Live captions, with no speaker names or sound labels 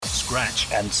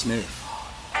scratch, and smooth.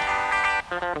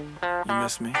 You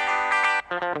miss me?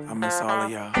 I miss all of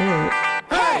y'all.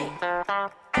 Hey!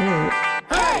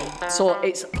 So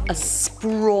it's a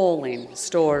sprawling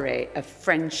story of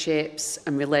friendships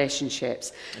and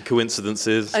relationships.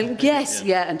 Coincidences. And yes,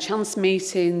 and chance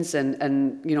meetings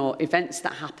and you know, events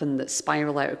that happen that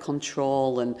spiral out of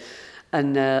control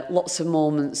and lots of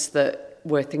moments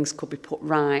where things could be put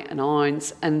right and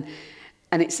aren't.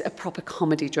 And it's a proper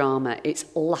comedy drama. It's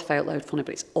laugh out loud funny,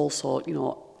 but it's also, you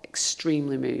know,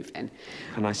 extremely moving.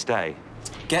 Can I stay?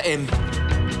 Get in.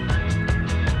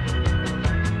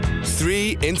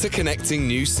 3 interconnecting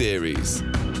new series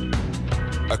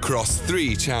across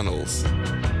 3 channels,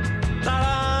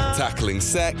 tackling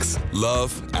sex,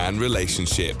 love, and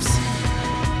relationships.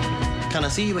 Can I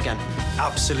see you again?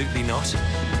 Absolutely not.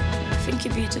 I think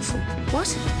you're beautiful. What?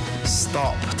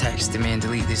 Stop texting me and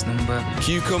delete this number.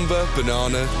 Cucumber,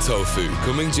 Banana, Tofu,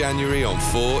 coming January on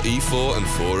 4E4 and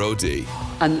 4OD.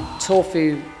 And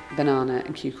tofu, banana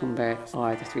and cucumber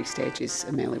are the 3 stages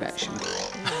of male erection.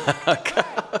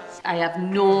 I have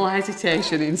no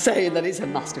hesitation in saying that it's a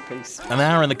masterpiece. An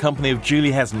hour in the company of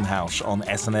Julie Hesenhausch on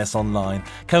SNS Online,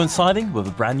 coinciding with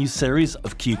a brand new series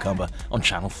of Cucumber on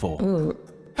Channel 4. Ooh.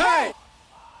 Hey!